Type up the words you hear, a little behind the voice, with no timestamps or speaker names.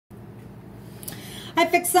Hi,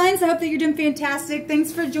 fixed signs. I hope that you're doing fantastic.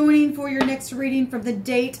 Thanks for joining for your next reading from the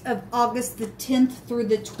date of August the 10th through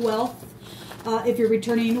the 12th. If you're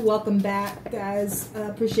returning, welcome back, guys.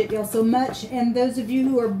 Appreciate y'all so much. And those of you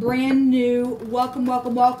who are brand new, welcome,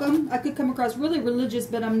 welcome, welcome. I could come across really religious,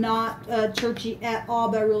 but I'm not churchy at all,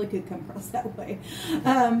 but I really could come across that way.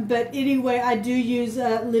 But anyway, I do use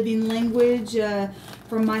living language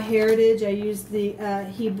from my heritage. I use the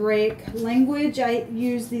Hebraic language. I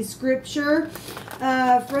use the scripture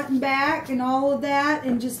front and back and all of that,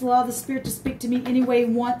 and just allow the Spirit to speak to me any way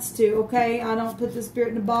He wants to, okay? I don't put the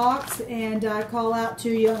Spirit in a box, and I call out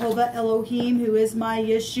to Jehovah Elohim, who is my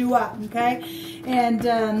Yeshua, okay?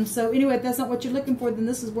 And so anyway, if that's not what you're looking for, then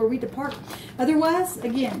this is where we depart. Otherwise,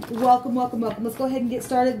 again, welcome, welcome, welcome. Let's go ahead and get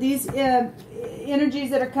started. These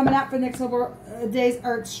energies that are coming out for the next couple days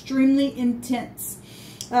are extremely intense.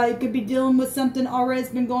 You could be dealing with something already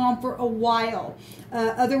that's been going on for a while.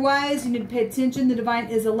 Otherwise, you need to pay attention. The divine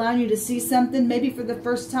is allowing you to see something, maybe for the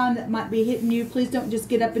first time, that might be hitting you. Please don't just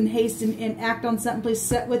get up in haste and act on something. Please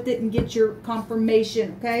sit with it and get your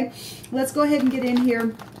confirmation, okay? Let's go ahead and get in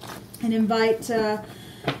here and invite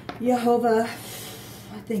Jehovah.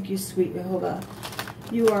 I thank you, sweet Jehovah.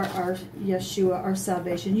 You are our Yeshua, our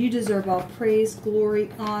salvation. You deserve all praise, glory,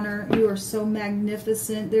 honor. You are so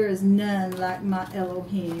magnificent. There is none like my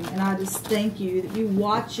Elohim. And I just thank you that you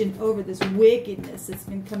watching over this wickedness that's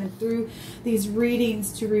been coming through these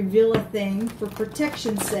readings to reveal a thing for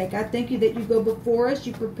protection's sake. I thank you that you go before us.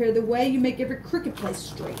 You prepare the way. You make every crooked place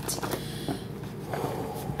straight.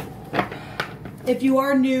 If you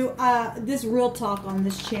are new, this real talk on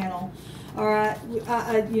this channel. All right,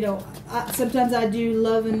 sometimes I do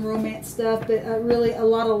love and romance stuff, but really a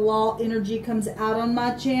lot of law energy comes out on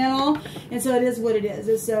my channel, and so it is what it is.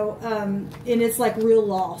 And so, and it's like real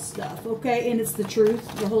law stuff, okay? And it's the truth,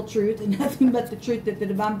 the whole truth, and nothing but the truth that the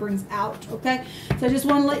divine brings out, okay? So I just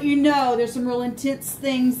want to let you know there's some real intense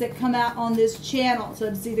things that come out on this channel. So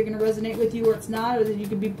it's either going to resonate with you or it's not, or that you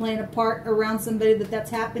could be playing a part around somebody that's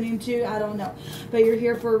happening to. I don't know, but you're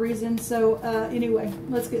here for a reason. So anyway,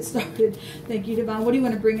 let's get started. Thank you, divine. What do you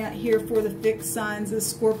want to bring out here for the fixed signs of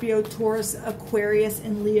Scorpio, Taurus, Aquarius,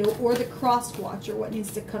 and Leo, or the cross watcher? What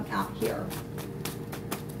needs to come out here?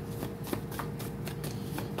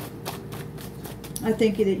 I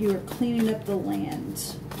thank you that you are cleaning up the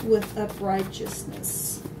land with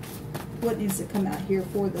uprightness. What needs to come out here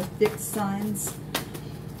for the fixed signs?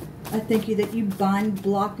 I thank you that you bind,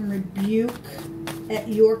 block, and rebuke at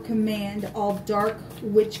your command all dark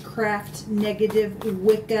witchcraft, negative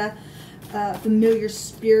Wicca, familiar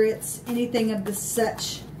spirits, anything of the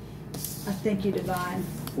such. I thank you, divine.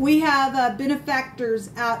 We have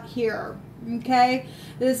benefactors out here, okay?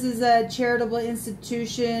 This is a charitable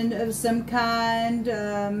institution of some kind,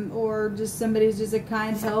 or just somebody's just a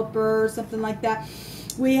kind helper or something like that.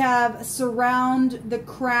 We have surround the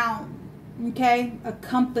crown, okay? A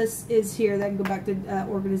compass is here. That can go back to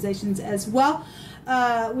organizations as well.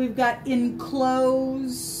 We've got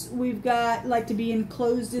enclose. We've got like to be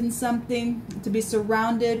enclosed in something, to be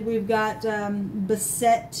surrounded. We've got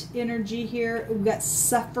beset energy here. We've got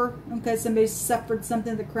suffer. Okay, somebody suffered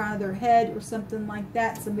something at the crown of their head or something like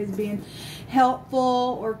that. Somebody's being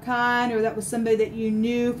helpful or kind, or that was somebody that you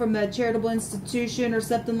knew from a charitable institution or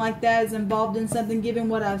something like that is involved in something, given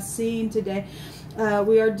what I've seen today.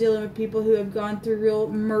 We are dealing with people who have gone through real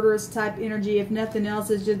murderous type energy. If nothing else,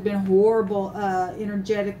 it's just been horrible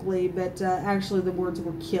energetically, but actually the words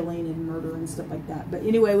were killing and murder and stuff like that. But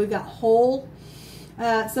anyway, we've got whole.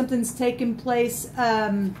 Something's taken place.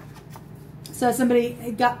 So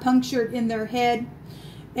somebody got punctured in their head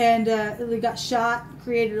and they got shot,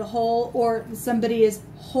 created a hole, or somebody is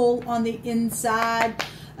whole on the inside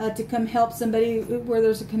to come help somebody where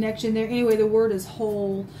there's a connection there. Anyway, the word is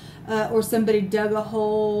whole. Or somebody dug a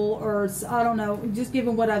hole, or I don't know, just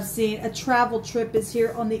given what I've seen. A travel trip is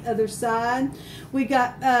here on the other side. We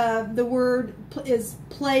got the word is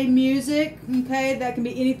play music, okay? That can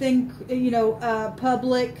be anything, you know,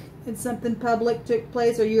 public. It's something public took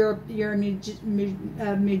place, or you're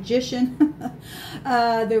a magician.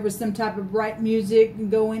 There was some type of bright music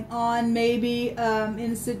going on, maybe in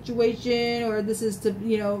a situation, or this is to,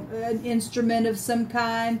 you know, an instrument of some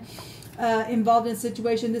kind. Involved in a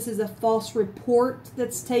situation. This is a false report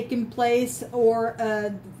that's taken place, or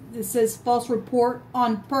it says false report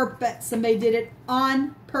on purpose. Somebody did it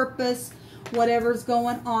on purpose, whatever's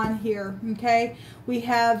going on here, okay? We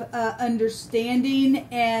have understanding,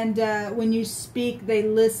 and when you speak, they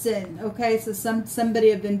listen, okay? So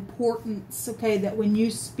somebody of importance, okay, that when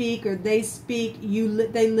you speak or they speak,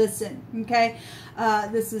 they listen, okay?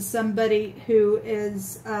 This is somebody who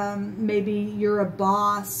is, maybe you're a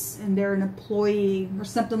boss and they're an employee or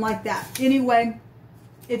something like that. Anyway,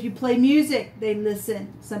 if you play music, they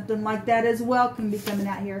listen. Something like that as well can be coming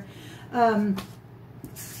out here.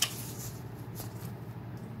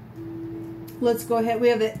 Let's go ahead. We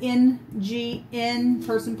have an NGN,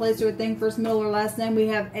 person, place, or thing, first, middle, or last name. We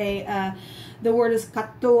have a, the word is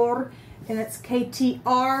Kator, and it's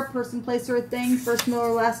KTR, person, place, or thing, first, middle,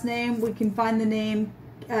 or last name. We can find the name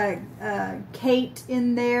Kate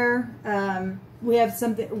in there. We have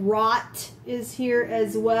something, rot is here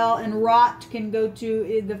as well, and rot can go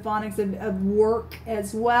to the phonics of work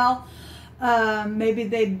as well. Maybe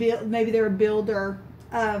they're a builder.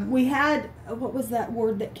 We had, what was that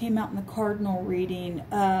word that came out in the cardinal reading?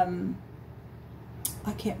 I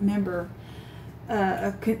can't remember.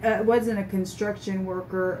 It wasn't a construction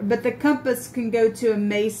worker, but the compass can go to a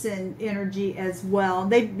mason energy as well.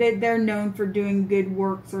 They're known for doing good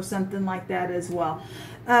works or something like that as well.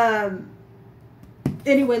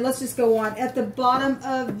 Anyway, let's just go on. At the bottom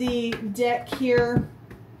of the deck here,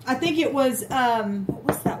 I think it was, what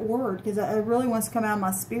was that word? Because it really wants to come out of my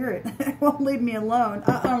spirit. It won't leave me alone.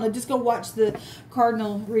 I don't know. Just go watch the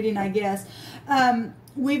cardinal reading, I guess.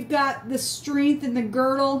 We've got the strength in the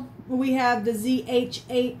girdle. We have the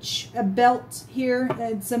ZHH, a belt here.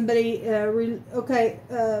 And somebody,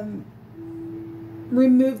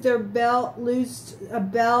 removed their belt, loosed a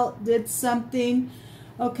belt, did something.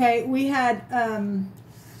 Okay, we had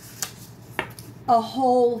a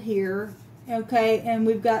hole here. Okay, and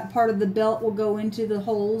we've got part of the belt will go into the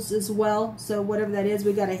holes as well. So whatever that is,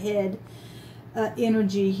 we got a head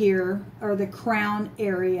energy here, or the crown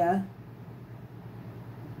area.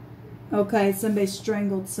 Okay, somebody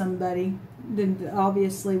strangled somebody. Then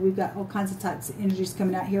obviously we've got all kinds of types of energies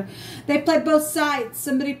coming out here. They play both sides.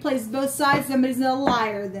 Somebody plays both sides. Somebody's a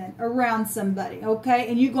liar then around somebody. Okay,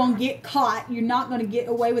 and you're going to get caught. You're not going to get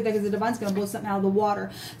away with it because the divine's going to blow something out of the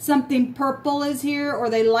water. Something purple is here, or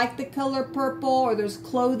they like the color purple, or there's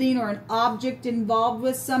clothing or an object involved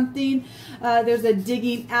with something. There's a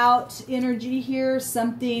digging out energy here.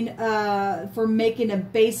 Something for making a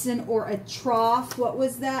basin or a trough. What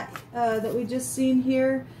was that that we just seen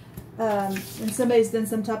here? And somebody's done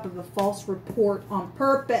some type of a false report on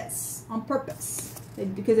purpose.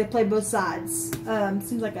 Because they play both sides.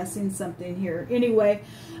 Seems like I've seen something here. Anyway,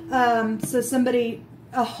 so somebody,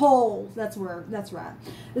 a hole, that's right.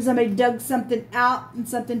 Somebody dug something out and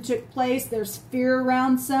something took place. There's fear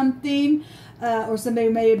around something. Or somebody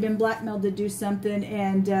may have been blackmailed to do something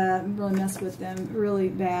and really mess with them really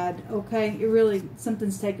bad. Okay,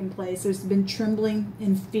 something's taken place. There's been trembling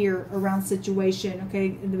and fear around situation. Okay,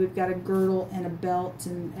 and we've got a girdle and a belt,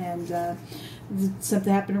 and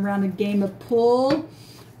something happened around a game of pool.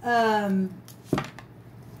 A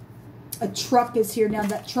truck is here now.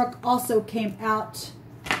 That truck also came out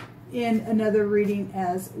in another reading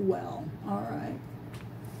as well. All right.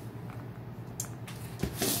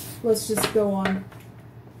 Let's just go on.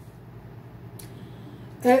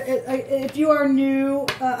 If you are new,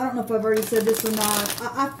 I don't know if I've already said this or not.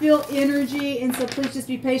 I feel energy, and so please just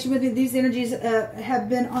be patient with me. These energies have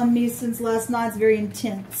been on me since last night. It's very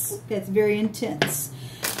intense. Okay, it's very intense.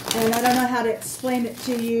 And I don't know how to explain it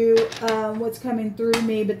to you, what's coming through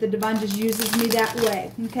me, but the divine just uses me that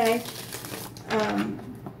way, okay?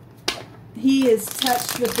 He is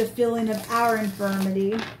touched with the feeling of our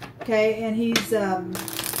infirmity, okay? And he's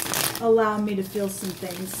allowing me to feel some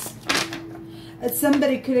things.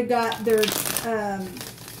 Somebody could have got their, I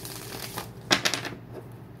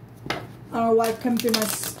don't know why it come through my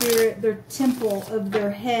spirit, their temple of their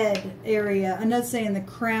head area. I'm not saying the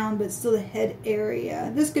crown, but still the head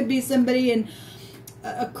area. This could be somebody in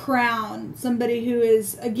a crown, somebody who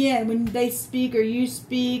is, again, when they speak or you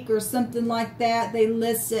speak or something like that, they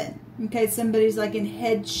listen. Okay, somebody's like in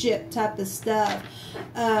headship type of stuff.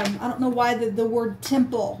 I don't know why the word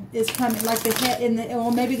temple is coming, like the head in the, well,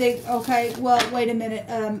 maybe they, okay, well, wait a minute.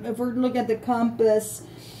 If we're looking at the compass,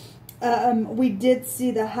 we did see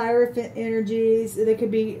the Hierophant energies. They could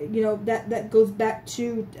be, you know, that goes back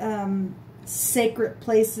to sacred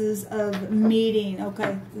places of meeting. Okay,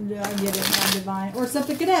 I get it now, divine. Or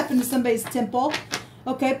something could happen to somebody's temple.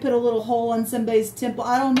 Okay, put a little hole in somebody's temple.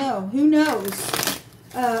 I don't know. Who knows?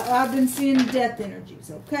 I've been seeing death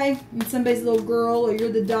energies, okay? And somebody's little girl, or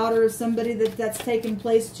you're the daughter of somebody that's taken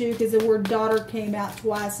place too, because the word daughter came out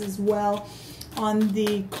twice as well. on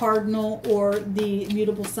the cardinal or the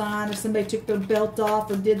immutable sign, or somebody took their belt off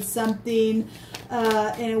or did something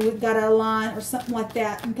and it got out of line or something like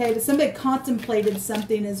that. Okay, but somebody contemplated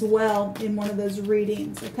something as well in one of those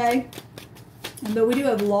readings. Okay, but we do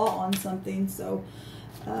have law on something. So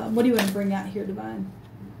what do you want to bring out here, Divine?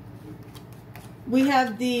 We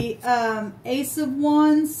have the Ace of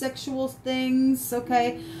Wands, sexual things.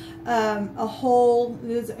 Okay. A whole,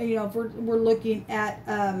 you know, if we're looking at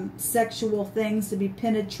sexual things to be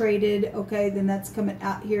penetrated, okay, then that's coming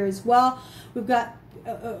out here as well. We've got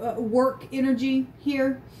work energy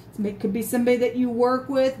here. So it could be somebody that you work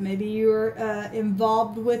with. Maybe you're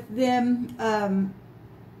involved with them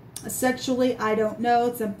sexually. I don't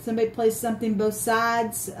know. Somebody plays something both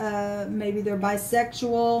sides. Maybe they're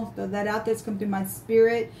bisexual. Throw that out there. It's come through my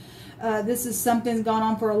spirit. This is something that's gone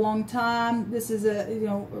on for a long time. This is a, you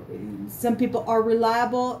know, some people are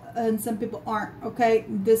reliable and some people aren't. Okay,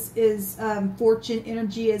 this is fortune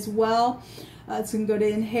energy as well. It's going to go to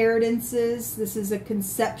inheritances. This is a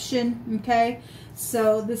conception. Okay,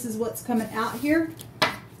 so this is what's coming out here.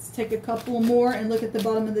 Let's take a couple more and look at the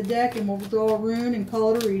bottom of the deck, and we'll draw a rune and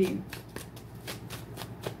call it a reading.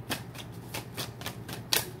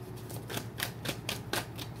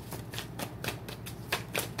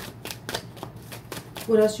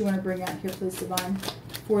 What else you want to bring out here, please, Divine,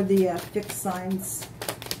 for the fixed signs?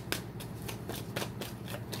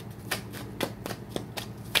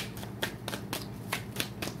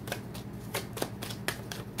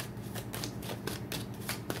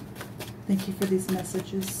 Thank you for these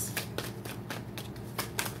messages.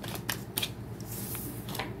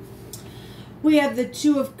 We have the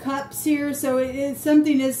Two of Cups here, so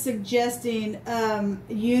something is suggesting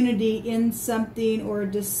unity in something, or a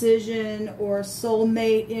decision, or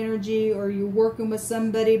soulmate energy, or you're working with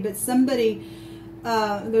somebody, but somebody,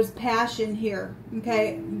 there's passion here,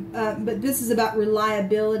 okay? But this is about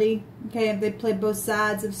reliability, okay? If they play both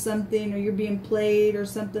sides of something, or you're being played, or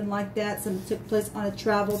something like that, something took place on a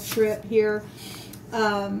travel trip here.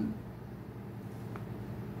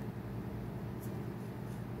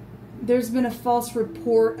 There's been a false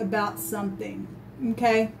report about something,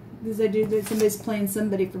 okay? Because I do, somebody's playing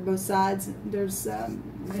somebody for both sides. There's,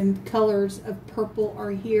 and colors of purple are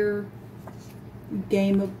here.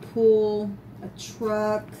 Game of pool, a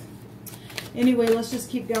truck. Anyway, let's just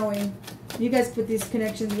keep going. You guys put these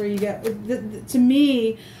connections where you go. To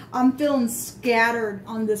me, I'm feeling scattered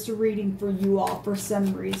on this reading for you all for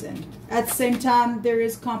some reason. At the same time, there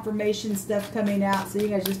is confirmation stuff coming out. So you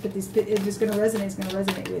guys just put these, if it's going to resonate, it's going to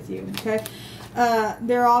resonate with you. Okay.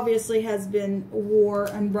 There obviously has been war,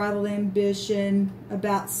 unbridled ambition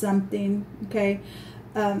about something. Okay.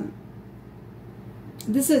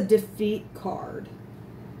 This is a defeat card.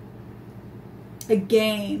 A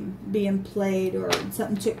game being played, or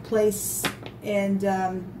something took place, and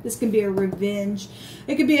this can be a revenge.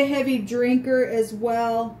 It could be a heavy drinker as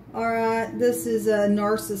well. All right, this is a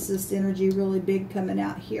narcissist energy, really big coming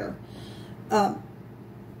out here.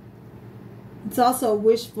 It's also a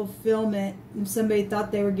wish fulfillment. If somebody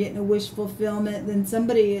thought they were getting a wish fulfillment, then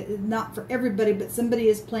somebody, not for everybody, but somebody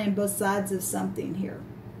is playing both sides of something here.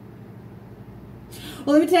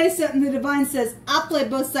 Well, let me tell you something. The Divine says, I play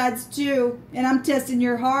both sides too, and I'm testing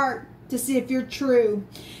your heart to see if you're true.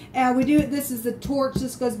 And we do, this is the torch.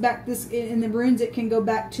 This goes back, this in the runes, it can go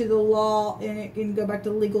back to the law, and it can go back to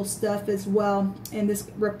legal stuff as well. And this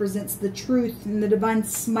represents the truth, and the Divine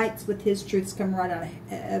smites with his truths come right out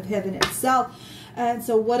of heaven itself. And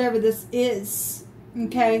so whatever this is,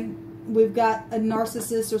 okay, we've got a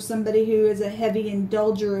narcissist or somebody who is a heavy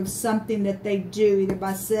indulger of something that they do, either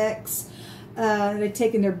by sex, they're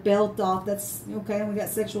taking their belt off. That's okay. We got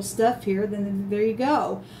sexual stuff here. Then there you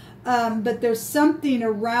go. But there's something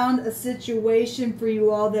around a situation for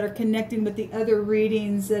you all that are connecting with the other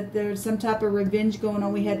readings, that there's some type of revenge going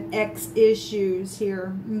on. We had X issues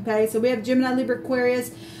here. Okay, so we have Gemini, Libra,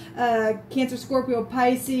 Aquarius, Cancer, Scorpio,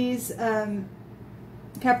 Pisces,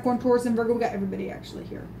 Capricorn, Taurus, and Virgo. We got everybody actually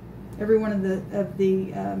here. Every one of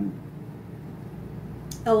the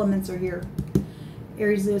elements are here.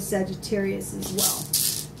 Aries, Leo, Sagittarius as well.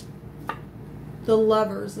 The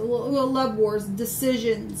lovers, the little love wars,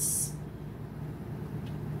 decisions.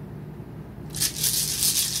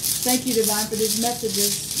 Thank you, Divine, for these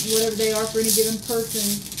messages. Whatever they are for any given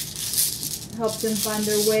person, help them find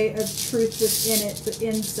their way of truth within it, to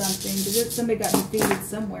end something. Because somebody got defeated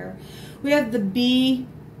somewhere. We have the B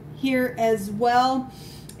here as well.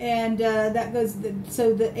 And that goes,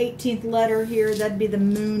 so the 18th letter here, that'd be the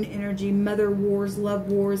moon energy. Mother wars, love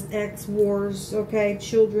wars, ex wars, okay,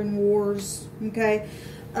 children wars, okay.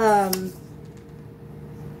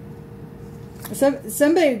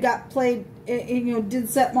 Somebody got played you know, did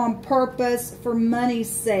something on purpose for money's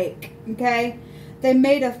sake, okay? They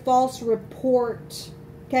made a false report,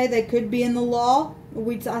 okay? They could be in the law.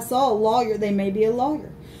 I saw a lawyer. They may be a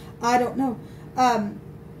lawyer. I don't know.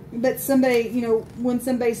 But somebody, you know, when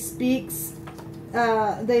somebody speaks,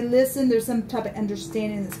 they listen. There's some type of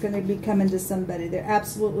understanding that's going to be coming to somebody. They're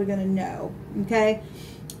absolutely going to know, okay?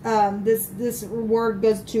 This word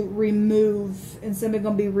goes to remove, and somebody's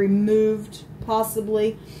going to be removed,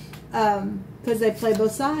 possibly, because they play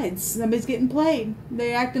both sides. Somebody's getting played.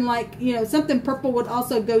 They're acting like, you know, something purple would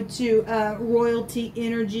also go to royalty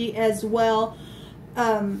energy as well.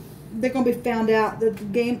 They're going to be found out that the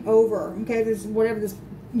game over, okay? This, whatever this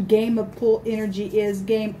game of pull energy is,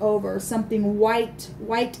 game over. Something white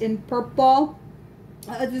and purple.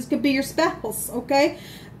 This could be your spouse, okay?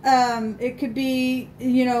 It could be,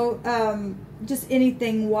 you know, just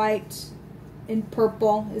anything white and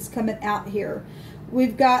purple is coming out here.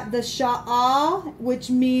 We've got the Sha'ah, which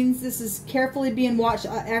means this is carefully being watched,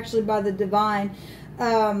 actually, by the divine.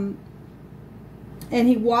 And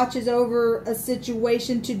he watches over a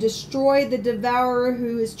situation to destroy the devourer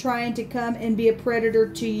who is trying to come and be a predator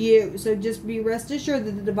to you. So just be rest assured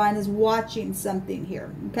that the divine is watching something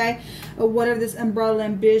here, okay? Whatever this umbrella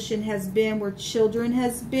ambition has been, where children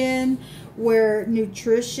has been, where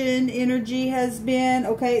nutrition energy has been,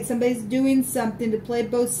 okay? Somebody's doing something to play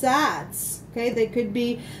both sides, okay? They could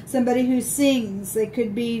be somebody who sings. They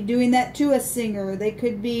could be doing that to a singer. They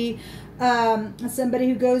could be somebody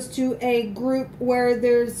who goes to a group where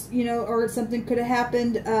there's, you know, or something could have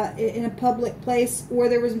happened in a public place where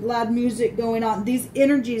there was loud music going on. These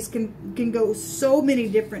energies can go so many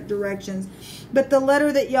different directions. But the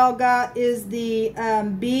letter that y'all got is the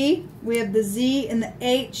B. We have the Z and the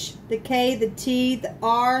H, the K, the T, the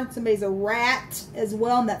R. Somebody's a rat as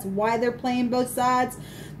well, and that's why they're playing both sides.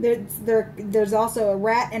 There's also a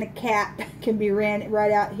rat and a cat can be ran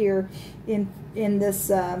right out here in this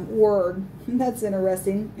word. That's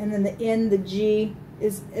interesting. And then the N, the G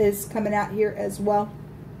is coming out here as well.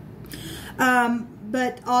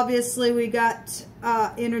 But obviously we got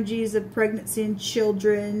energies of pregnancy and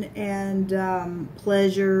children and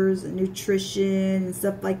pleasures and nutrition and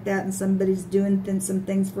stuff like that. And somebody's doing some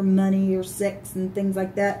things for money or sex and things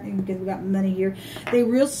like that. And because we got money here. They're a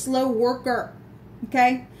real slow worker.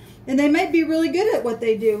 Okay? And they might be really good at what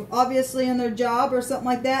they do, obviously, in their job or something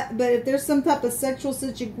like that. But if there's some type of sexual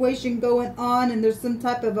situation going on and there's some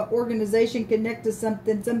type of an organization connected to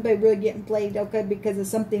something, somebody really getting played, okay, because of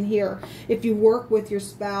something here. If you work with your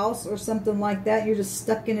spouse or something like that, you're just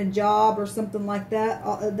stuck in a job or something like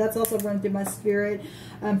that. That's also running through my spirit.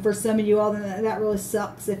 For some of you all, that really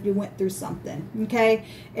sucks if you went through something, okay?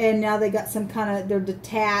 And now they got some kind of, they're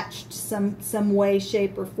detached some way,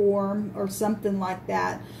 shape, or form or something like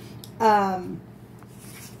that.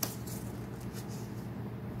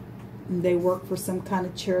 They work for some kind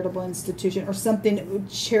of charitable institution or something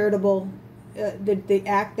charitable. They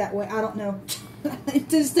act that way. I don't know.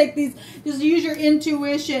 Just take these. Just use your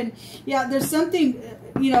intuition. Yeah, there's something.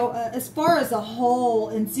 You know, as far as a whole,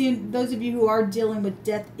 and seeing those of you who are dealing with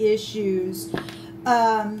death issues,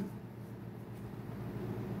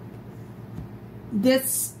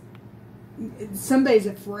 somebody's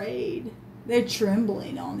afraid. They're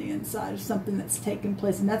trembling on the inside of something that's taking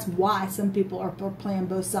place, and that's why some people are playing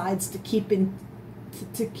both sides to keep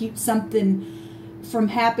something from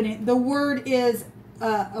happening. The word is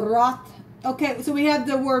rot. Okay, so we have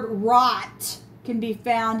the word rot can be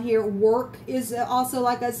found here. Work is also,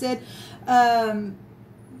 like I said,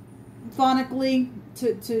 phonically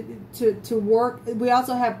to work. We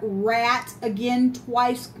also have rat again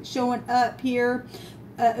twice showing up here.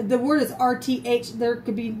 The word is RTH. There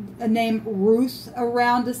could be a name Ruth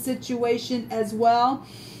around a situation as well.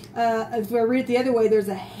 If I read it the other way, there's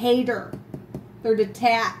a hater. They're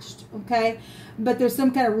detached, okay? But there's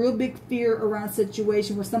some kind of real big fear around a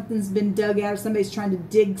situation where something's been dug out or somebody's trying to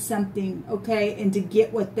dig something, okay, and to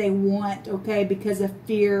get what they want, okay, because of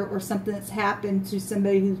fear or something that's happened to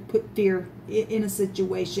somebody who's put fear in a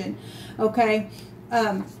situation, okay?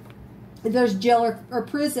 There's jail or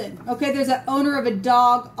prison. Okay, there's an owner of a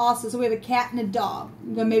dog also. So we have a cat and a dog.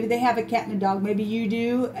 Maybe they have a cat and a dog. Maybe you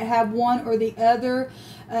do have one or the other.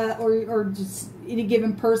 Or just any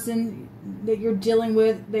given person that you're dealing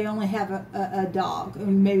with, they only have a dog.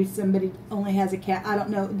 And maybe somebody only has a cat. I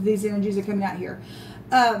don't know. These energies are coming out here.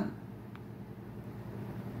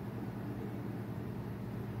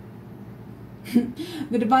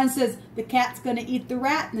 The divine says the cat's going to eat the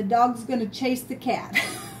rat and the dog's going to chase the cat.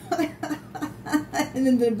 And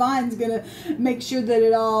then the divine's going to make sure that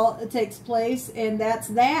it all takes place, and that's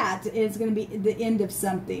that. It's going to be the end of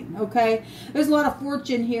something, okay? There's a lot of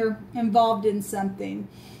fortune here involved in something.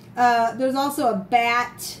 There's also a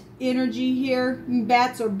bat energy here.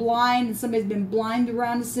 Bats are blind, and somebody's been blind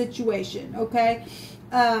around a situation, okay?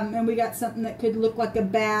 And we got something that could look like a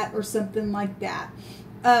bat or something like that.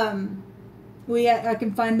 I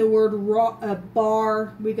can find the word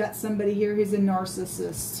bar. We got somebody here who's a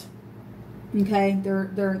narcissist. Okay, they're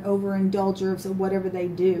an overindulger of whatever they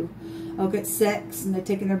do. Okay, sex, and they're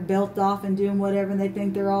taking their belt off and doing whatever, and they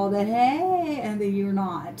think they're all that, hey, and then you're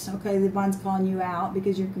not. Okay, the divine's calling you out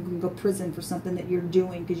because you're going to go to prison for something that you're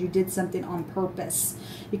doing because you did something on purpose.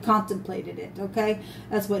 You contemplated it, okay?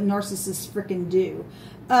 That's what narcissists freaking do.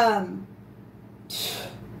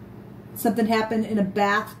 Something happened in a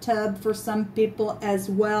bathtub for some people as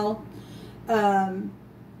well.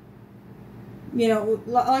 You know,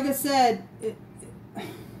 like I said,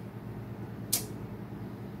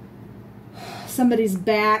 somebody's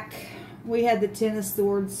back. We had the Ten of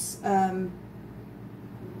Swords come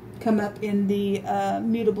up in the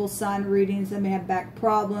mutable sign readings. They may have back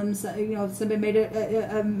problems. You know, if somebody made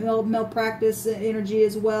a malpractice energy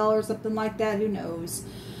as well or something like that. Who knows?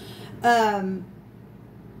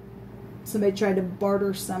 Somebody tried to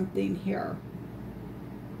barter something here.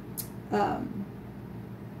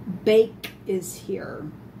 Bake is here.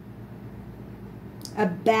 A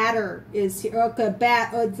batter is here. Okay,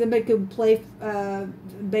 somebody could play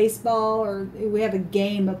baseball, or we have a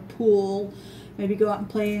game of pool. Maybe go out and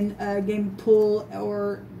play in a game of pool,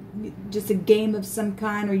 or just a game of some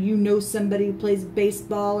kind, or you know somebody who plays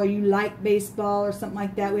baseball, or you like baseball, or something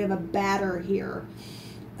like that. We have a batter here.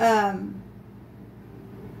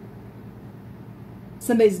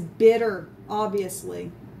 Somebody's bitter,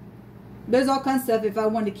 obviously. There's all kinds of stuff, if I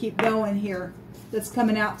want to keep going here, that's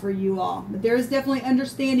coming out for you all. But there is definitely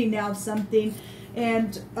understanding now of something,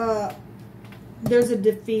 and there's a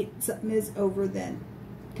defeat. Something is over then.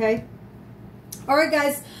 Okay? All right,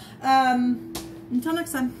 guys. Until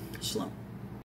next time. Shalom.